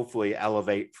 and hopefully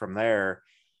elevate from there.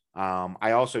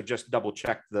 I also just double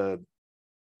checked the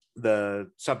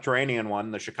Subterranean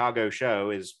one. The Chicago show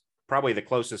is probably the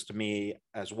closest to me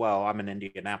as well. I'm in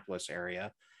Indianapolis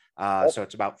area. So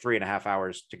it's about 3.5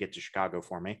 hours to get to Chicago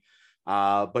for me.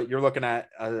 But you're looking at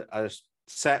a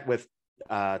set with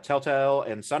Telltale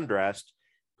and Sundressed,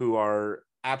 who are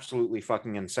absolutely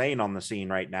fucking insane on the scene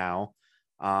right now.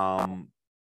 And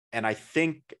I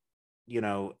think, you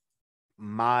know,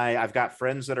 I've got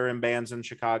friends that are in bands in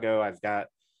Chicago. I've got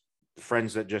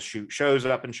friends that just shoot shows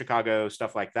up in Chicago,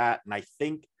 stuff like that. And I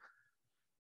think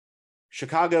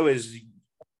Chicago is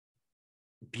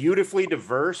beautifully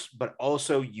diverse, but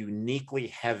also uniquely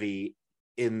heavy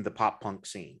in the pop punk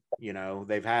scene. You know,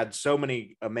 they've had so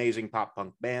many amazing pop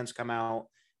punk bands come out.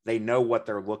 They know what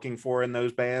they're looking for in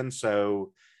those bands.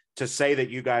 So to say that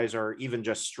you guys are even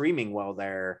just streaming well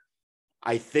there,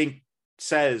 I think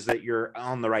says that you're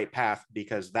on the right path,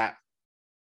 because that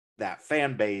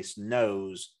fan base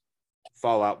knows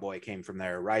Fall Out Boy came from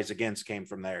there, Rise Against came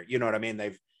from there. You know what I mean?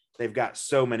 They've got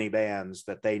so many bands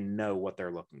that they know what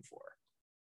they're looking for.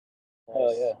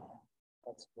 Oh yeah,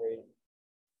 that's great.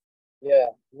 Yeah,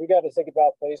 we got to think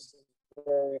about places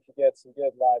where we could get some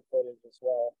good live footage as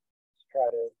well. Just try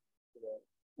to,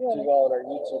 do well on our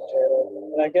YouTube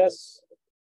channel. And I guess,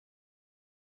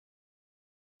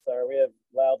 sorry, we have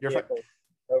loud vehicles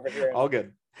over here. All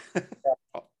good.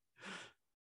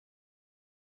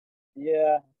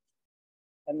 Yeah.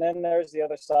 And then there's the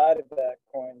other side of that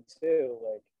coin too,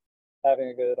 like having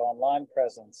a good online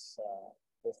presence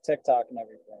with TikTok and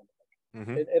everything.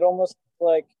 Mm-hmm. It almost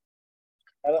like,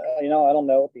 I don't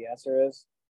know what the answer is,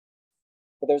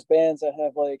 but there's bands that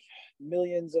have like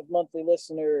millions of monthly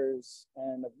listeners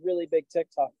and a really big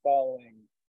TikTok following,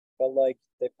 but like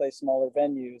they play smaller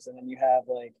venues, and then you have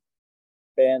like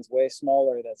bands way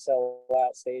smaller that sell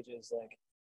out stages. Like,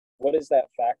 what is that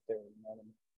factor? You know what I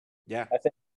mean? Yeah, I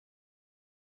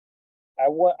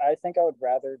think I would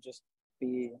rather just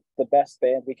be the best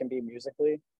band we can be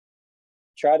musically,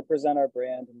 try to present our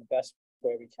brand in the best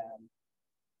way we can,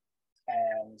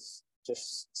 and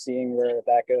just seeing where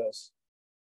that goes.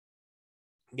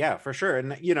 Yeah, for sure.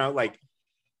 And, you know, like,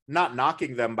 not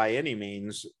knocking them by any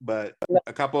means, but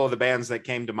a couple of the bands that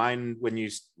came to mind when you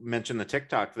mentioned the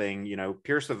TikTok thing, you know,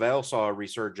 Pierce the Veil saw a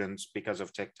resurgence because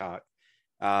of TikTok.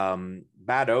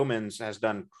 Bad Omens has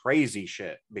done crazy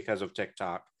shit because of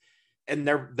TikTok. And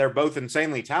they're both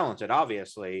insanely talented,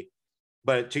 obviously.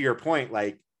 But to your point,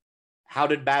 like, how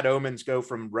did Bad Omens go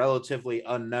from relatively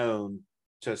unknown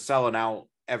to selling out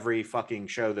every fucking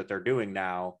show that they're doing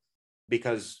now?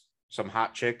 Because some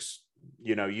hot chicks,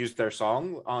 you know, used their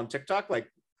song on TikTok. Like,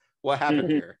 what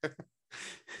happened here?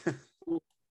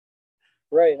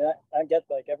 Right. And I get,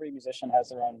 like, every musician has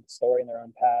their own story and their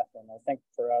own path. And I think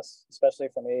for us, especially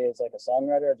for me, as like a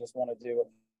songwriter, I just want to do what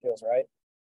feels right.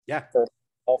 Yeah. For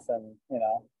myself, and, you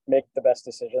know, make the best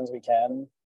decisions we can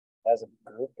as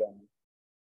a group and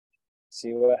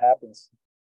see what happens.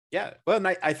 Yeah. Well, and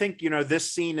I think, you know,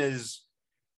 this scene is,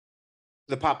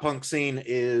 the pop punk scene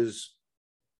is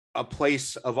a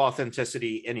place of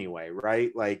authenticity anyway,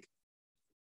 right? Like,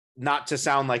 not to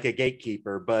sound like a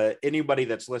gatekeeper, but anybody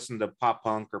that's listened to pop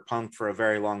punk or punk for a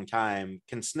very long time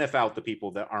can sniff out the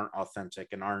people that aren't authentic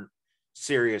and aren't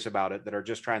serious about it, that are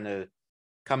just trying to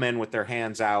come in with their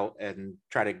hands out and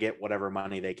try to get whatever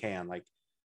money they can. Like,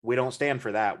 we don't stand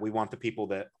for that. We want the people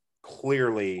that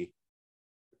clearly,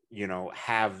 you know,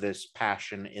 have this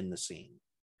passion in the scene.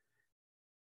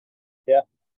 Yeah.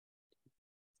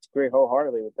 Agree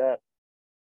wholeheartedly with that.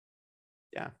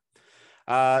 Yeah.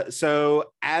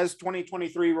 So as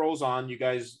 2023 rolls on, you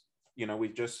guys, you know,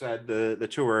 we've just said the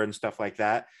tour and stuff like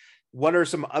that. What are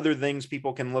some other things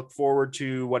people can look forward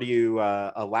to? What are you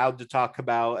allowed to talk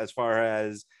about as far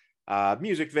as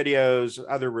music videos,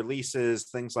 other releases,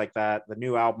 things like that? The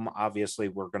new album, obviously,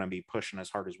 we're going to be pushing as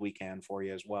hard as we can for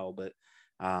you as well, but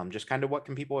just kind of what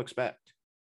can people expect?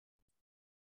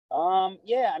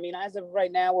 Yeah, I mean, as of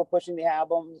right now, we're pushing the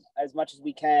album as much as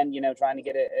we can, you know, trying to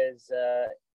get it as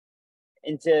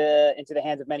into the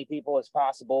hands of many people as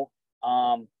possible.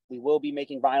 We will be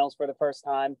making vinyls for the first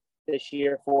time this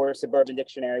year for Suburban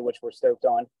Dictionary, which we're stoked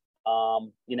on.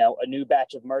 You know, a new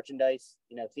batch of merchandise,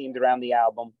 you know, themed around the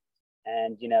album,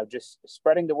 and, you know, just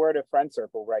spreading the word of Friend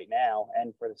Circle right now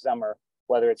and for the summer,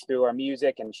 whether it's through our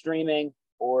music and streaming,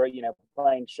 or, you know,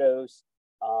 playing shows.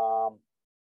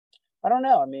 I don't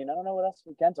know. I mean, I don't know what else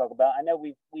we can talk about. I know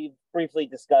we've briefly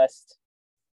discussed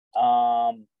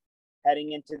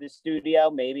heading into the studio,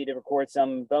 maybe to record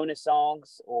some bonus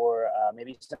songs or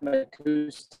maybe some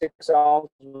acoustic songs,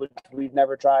 which we've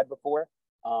never tried before.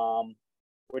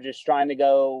 We're just trying to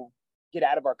get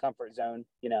out of our comfort zone,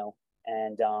 you know,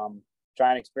 and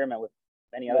try and experiment with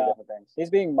many other different things.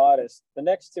 He's being modest. The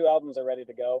next 2 albums are ready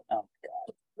to go. Oh,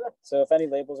 God. So if any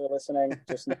labels are listening,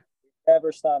 just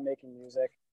never stop making music.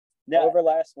 No. Over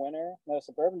last winter,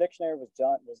 Suburban Dictionary was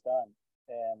done,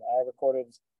 and I recorded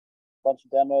a bunch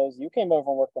of demos. You came over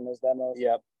and worked on those demos.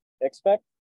 Yep. Expect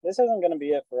this isn't going to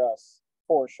be it for us,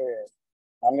 for sure.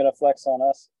 I'm going to flex on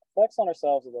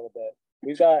ourselves a little bit.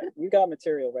 We've got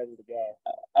material ready to go.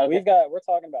 Okay. We're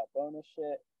talking about bonus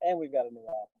shit, and we've got a new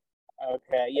album.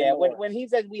 Okay, yeah. When he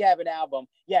says we have an album,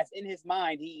 yes, in his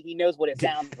mind he knows what it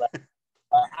sounds like.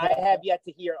 I have yet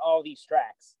to hear all these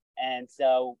tracks, and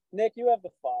so Nick, you have the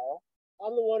file.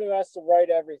 I'm the one who has to write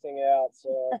everything out,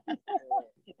 so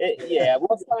yeah,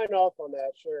 we'll sign off on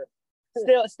that. Sure.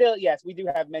 Still, yes, we do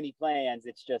have many plans.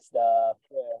 It's just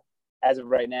as of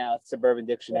right now, it's Suburban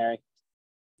Dictionary.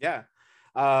 Yeah.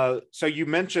 So you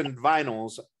mentioned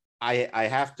vinyls. I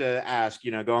have to ask,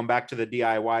 you know, going back to the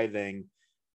DIY thing,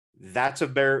 that's a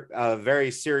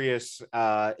very serious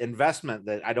investment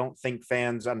that I don't think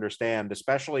fans understand,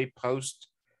 especially post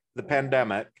the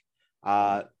pandemic.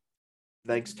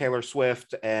 Thanks Taylor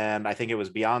Swift, and I think it was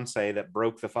Beyonce that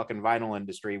broke the fucking vinyl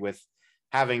industry with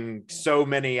having so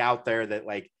many out there that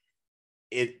like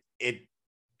it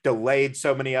delayed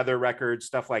so many other records,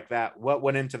 stuff like that. What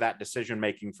went into that decision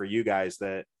making for you guys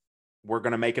that we're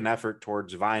going to make an effort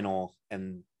towards vinyl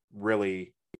and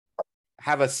really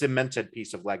have a cemented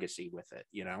piece of legacy with it,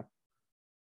 you know?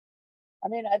 I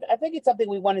mean, I think it's something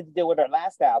we wanted to do with our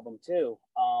last album too.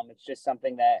 It's just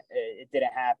something that it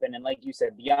didn't happen. And like you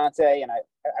said, Beyonce and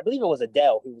I believe it was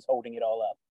Adele who was holding it all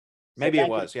up. So maybe it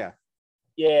was, yeah.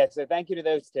 Yeah, so thank you to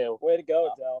those two. Way to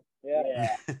go, Adele.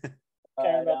 Yeah.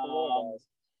 Caring about the little guys.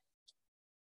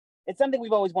 It's something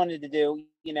we've always wanted to do.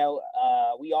 You know,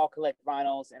 we all collect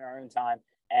vinyls in our own time,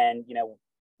 and you know,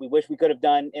 we wish we could have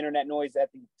done Internet Noise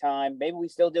at the time. Maybe we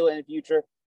still do it in the future.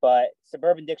 But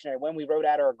Suburban Dictionary, when we wrote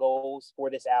out our goals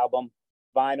for this album,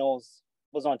 vinyls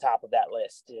was on top of that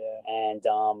list. Yeah. And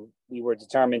we were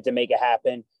determined to make it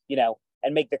happen, you know,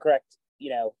 and make the correct,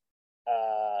 you know,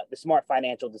 the smart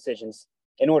financial decisions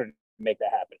in order to make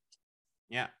that happen.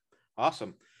 Yeah.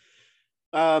 Awesome.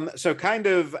 So kind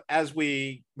of as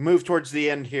we move towards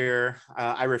the end here,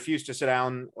 I refuse to sit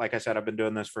down. Like I said, I've been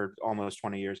doing this for almost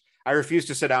 20 years. I refuse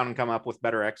to sit down and come up with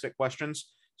better exit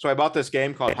questions. So I bought this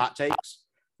game called Hot Takes.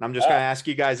 And I'm just going to ask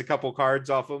you guys a couple cards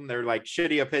off them. They're like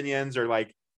shitty opinions or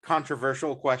like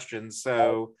controversial questions.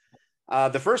 So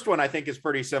the first one I think is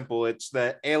pretty simple. It's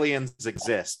that aliens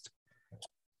exist.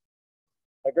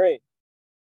 Agreed.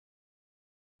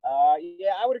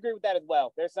 Yeah, I would agree with that as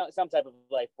well. There's some type of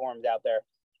life forms out there.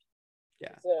 Yeah.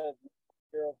 It's a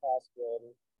zero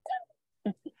possibility.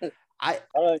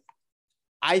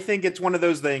 I think it's one of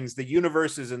those things. The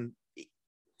universe isn't,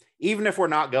 even if we're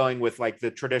not going with like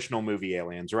the traditional movie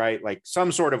aliens, right? Like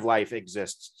some sort of life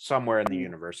exists somewhere in the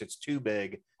universe. It's too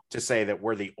big to say that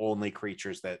we're the only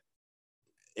creatures that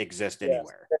exist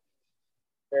anywhere.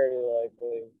 Very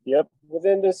likely. Yep.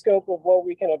 Within the scope of what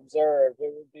we can observe,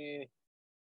 it would be,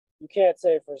 you can't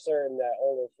say for certain that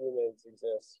only humans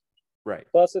exist. Right.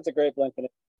 Plus, it's a great blink.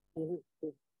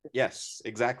 Yes,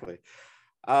 exactly.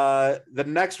 The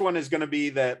next one is going to be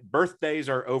that birthdays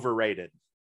are overrated.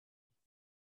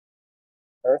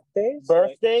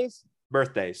 Birthdays?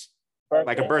 Birthdays.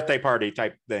 Like a birthday party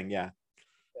type thing, yeah.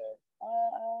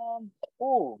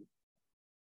 Oh.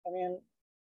 I mean,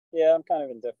 yeah, I'm kind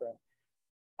of indifferent.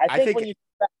 I think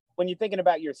when you're thinking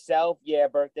about yourself, yeah,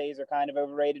 birthdays are kind of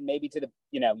overrated. Maybe to the,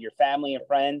 you know, your family and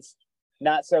friends,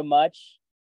 not so much.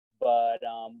 But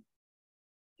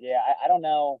yeah, I don't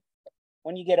know.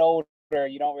 When you get older,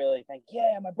 you don't really think,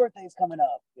 yeah, my birthday's coming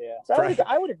up. Yeah. So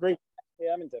I would agree.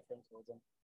 Yeah, I'm indifferent towards them.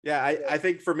 Yeah, I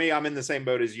think for me, I'm in the same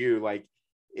boat as you. Like,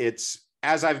 it's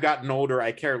as I've gotten older,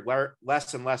 I care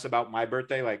less and less about my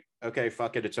birthday. Like, okay,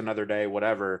 fuck it, it's another day,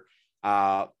 whatever.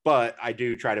 But I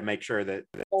do try to make sure that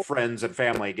friends and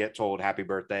family get told happy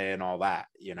birthday and all that,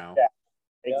 you know? Yeah,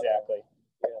 exactly.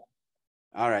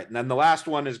 Yeah. All right. And then the last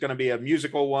one is going to be a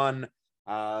musical one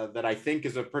that I think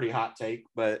is a pretty hot take,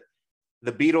 but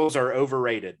the Beatles are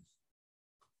overrated.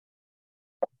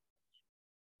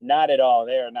 Not at all.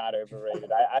 They are not overrated.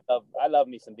 I love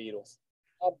me some Beatles.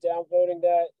 I'm downvoting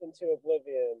that into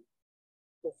oblivion.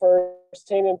 The first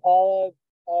Tame Impala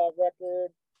record,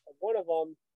 one of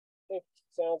them, think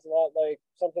sounds a lot like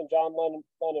something John Lennon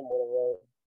would have wrote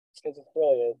because it's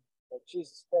brilliant. Like,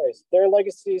 Jesus Christ, their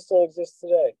legacy still exists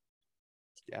today.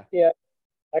 Yeah,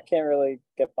 I can't really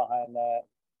get behind that.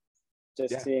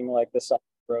 Just seeing like the song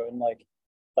wrote and like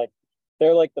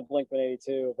they're like the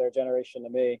Blink-182 of their generation to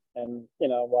me. And you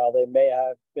know, while they may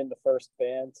have been the first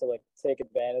band to like take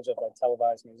advantage of like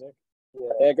televised music,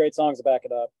 they had great songs to back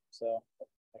it up. So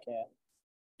I can't.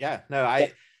 Yeah, no,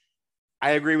 I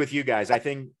agree with you guys. I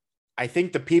think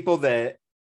the people that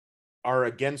are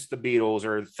against the Beatles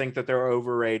or think that they're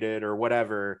overrated or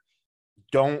whatever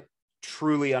don't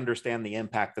truly understand the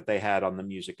impact that they had on the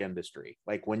music industry.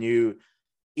 Like when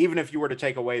even if you were to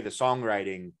take away the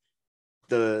songwriting,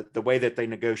 the way that they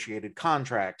negotiated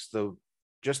contracts,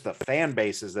 just the fan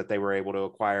bases that they were able to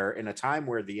acquire in a time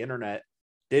where the internet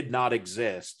did not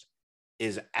exist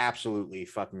is absolutely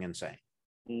fucking insane.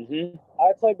 Mm-hmm.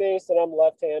 I play bass and I'm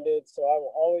left-handed, so I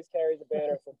will always carry the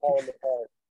banner for Paul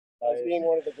McCartney as being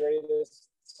one of the greatest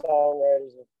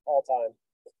songwriters of all time.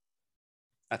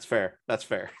 That's fair.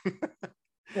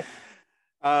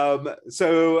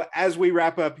 So as we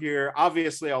wrap up here,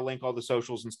 obviously I'll link all the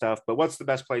socials and stuff, but what's the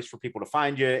best place for people to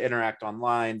find you, interact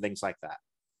online, things like that?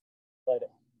 Light it.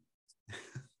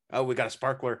 Oh, we got a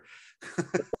sparkler.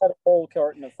 Got a whole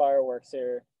carton of fireworks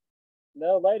here.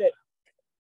 No, light it.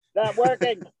 Not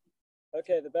working.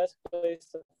 Okay, the best place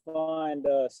to find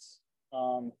us.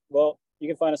 Well, you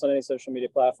can find us on any social media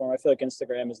platform. I feel like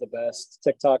Instagram is the best.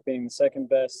 TikTok being the second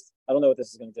best. I don't know what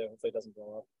this is going to do. Hopefully it doesn't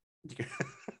blow up.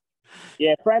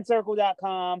 Yeah,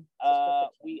 friendcircle.com.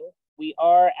 We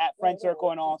are at Friend Circle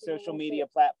on all social media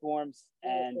platforms.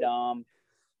 And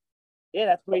yeah,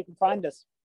 that's where you can find us.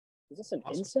 Is this an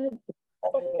insect?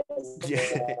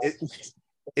 Yeah.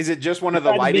 Is it just one of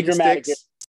the lighting sticks?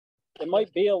 It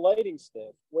might be a lighting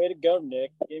stick. Way to go,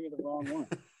 Nick. You gave me the wrong one.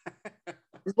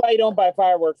 That's why you don't buy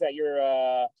fireworks at your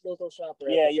Local shop.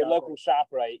 yeah, your local shop,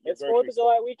 right? It's 4th of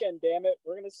July weekend, damn it.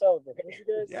 We're gonna celebrate. You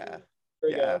guys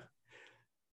Yeah.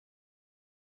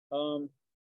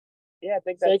 Yeah, I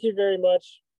think that's... Thank you very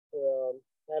much for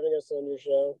having us on your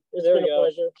show. It's been a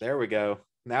pleasure. There we go.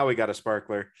 Now we got a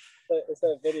sparkler. It's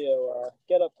that video.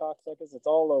 Get up, cocksuckers. It's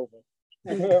all over.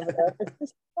 At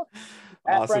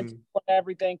Awesome. Friend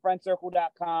everything,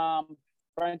 friendcircle.com,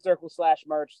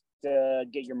 friendcircle/merch to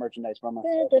get your merchandise from us.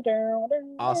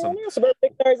 Awesome. Suburban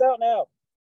Dictionary's out now.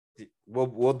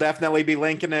 We'll definitely be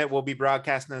linking it. We'll be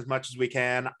broadcasting as much as we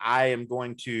can. I am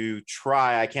going to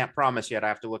try. I can't promise yet. I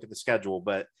have to look at the schedule,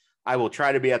 but I will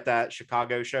try to be at that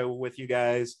Chicago show with you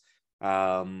guys.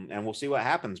 And we'll see what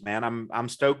happens, man. I'm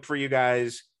stoked for you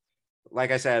guys.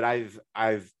 Like I said,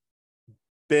 I've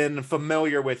been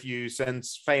familiar with you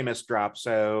since Famous dropped,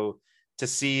 so to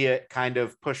see it kind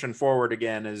of pushing forward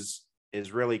again is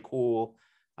really cool.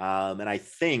 And I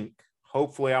think,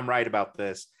 hopefully I'm right about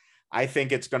this, I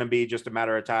think it's going to be just a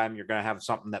matter of time. You're going to have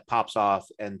something that pops off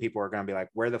and people are going to be like,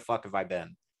 where the fuck have I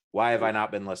been? Why have I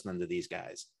not been listening to these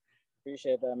guys?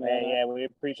 Appreciate that, man. Yeah, we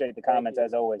appreciate the comments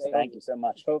as always. Thank you so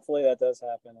much. Hopefully that does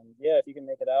happen. And yeah, if you can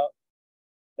make it out,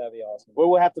 that'd be awesome. Well,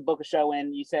 we'll have to book a show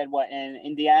in, you said, what, in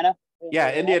Indiana?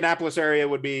 Yeah, Indianapolis area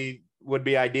would be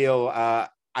ideal.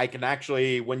 I can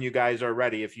actually, when you guys are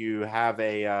ready, if you have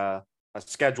a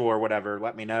schedule or whatever,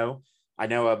 let me know. I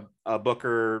know a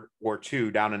booker or two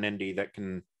down in Indy that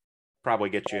can probably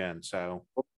get you in. So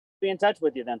we'll be in touch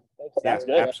with you then. Sounds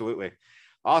good. Absolutely.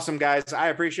 Awesome, guys. I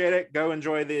appreciate it. Go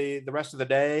enjoy the rest of the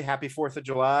day. Happy 4th of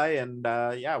July. And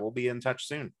yeah, we'll be in touch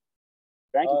soon.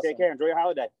 Thank you. Take care. Enjoy your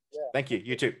holiday. Yeah. Thank you.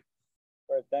 You too.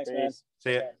 All right, thanks, man.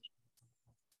 See ya.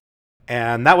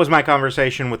 And that was my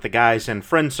conversation with the guys in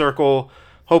Friend Circle.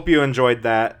 Hope you enjoyed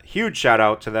that. Huge shout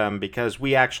out to them because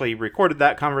we actually recorded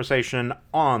that conversation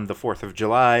on the 4th of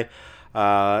July.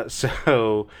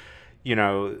 So, you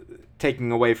know,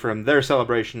 taking away from their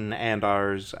celebration and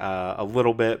ours a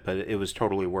little bit, but it was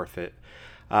totally worth it.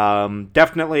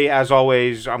 Definitely, as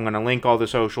always, I'm going to link all the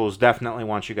socials. Definitely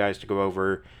want you guys to go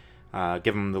over,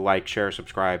 give them the like, share,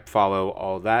 subscribe, follow,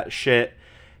 all that shit.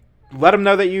 Let them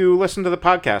know that you listen to the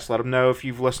podcast. Let them know if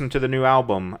you've listened to the new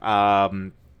album.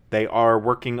 They are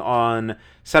working on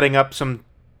setting up some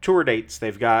tour dates.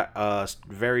 They've got a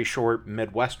very short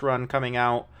Midwest run coming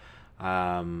out.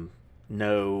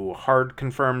 No hard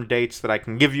confirmed dates that I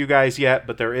can give you guys yet,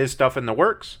 but there is stuff in the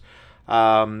works.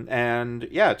 And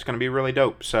yeah, it's going to be really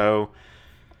dope. So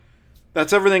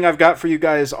that's everything I've got for you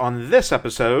guys on this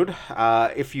episode.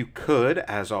 If you could,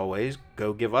 as always,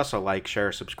 go give us a like,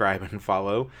 share, subscribe, and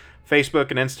follow.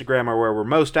 Facebook and Instagram are where we're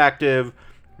most active.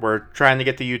 We're trying to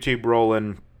get the YouTube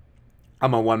rolling.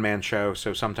 I'm a one-man show,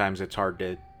 so sometimes it's hard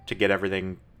to get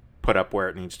everything put up where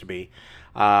it needs to be.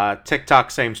 TikTok,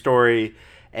 same story.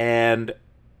 And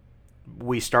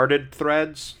we started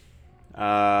Threads.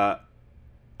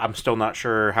 I'm still not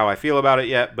sure how I feel about it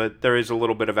yet, but there is a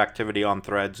little bit of activity on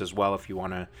Threads as well if you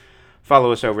want to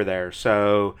follow us over there.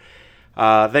 So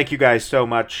thank you guys so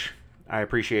much. I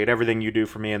appreciate everything you do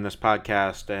for me in this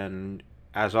podcast. And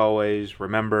as always,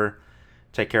 remember,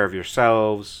 take care of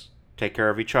yourselves, take care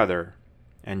of each other,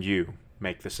 and you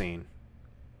make the scene.